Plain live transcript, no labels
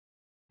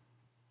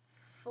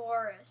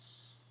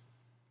forest.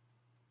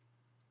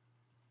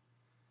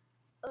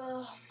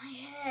 Oh, my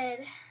head.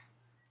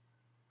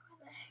 Where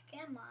the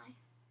heck am I?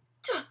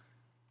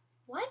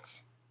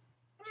 What?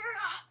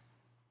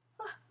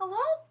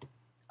 Hello?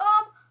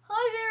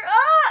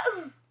 Hi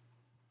there.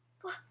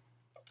 What?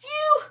 It's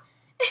you.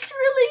 It's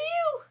really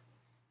you.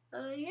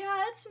 Yeah,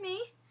 it's me.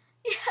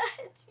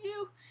 Yeah, it's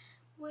you.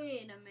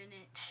 Wait a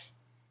minute.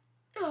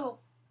 Oh,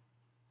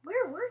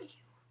 where were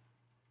you?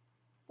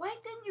 Why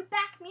didn't you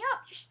back me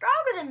up? You're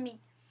stronger than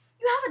me.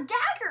 You have a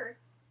dagger.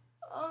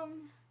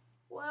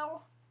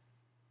 Well,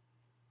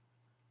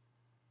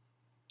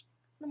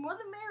 the more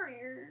the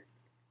merrier.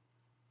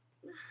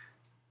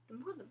 The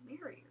more the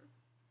merrier.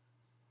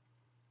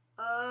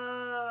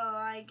 Oh,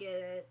 I get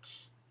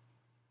it.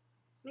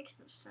 Makes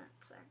no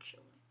sense,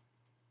 actually.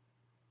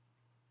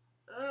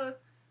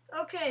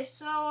 Okay,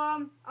 so,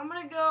 I'm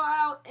gonna go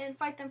out and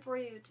fight them for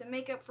you to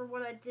make up for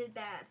what I did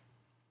bad.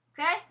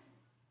 Okay?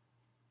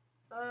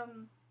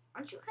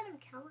 Aren't you kind of a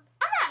coward?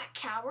 I'm not a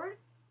coward.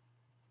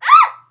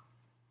 Ah!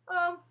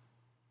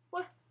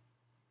 What?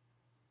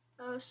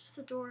 Oh, it's just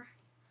a door.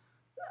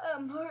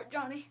 I'm hurt,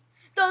 Johnny.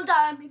 Don't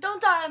die on me.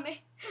 Don't die on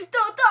me.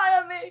 Don't die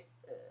on me.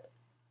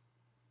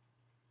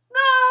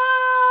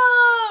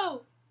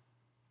 No!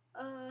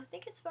 I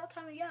think it's about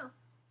time we go.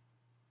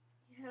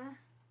 Yeah.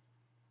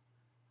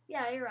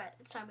 Yeah, you're right.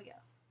 It's time we go.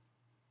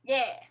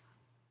 Yeah.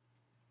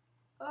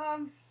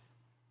 Well,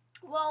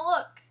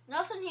 look.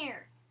 Nothing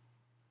here.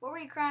 What were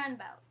you crying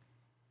about?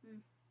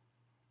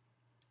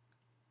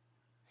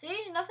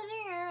 See? Nothing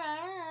here.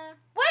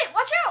 Wait!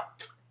 Watch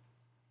out!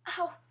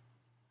 Ow.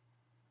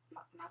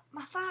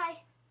 My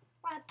thigh.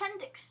 My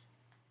appendix.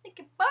 I think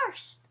it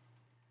burst.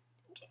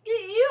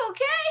 You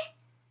okay?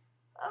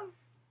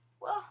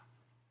 Well,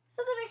 there's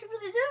nothing I can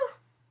really do.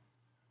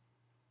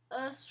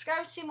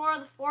 Subscribe to see more of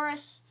the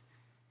forest.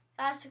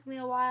 That took me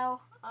a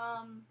while.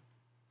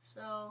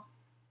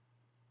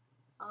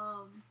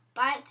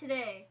 Buy it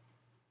today.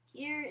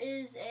 Here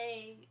is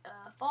a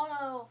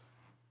photo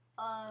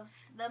of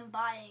them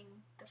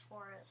buying the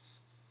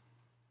forest.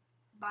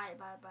 Buy it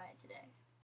today.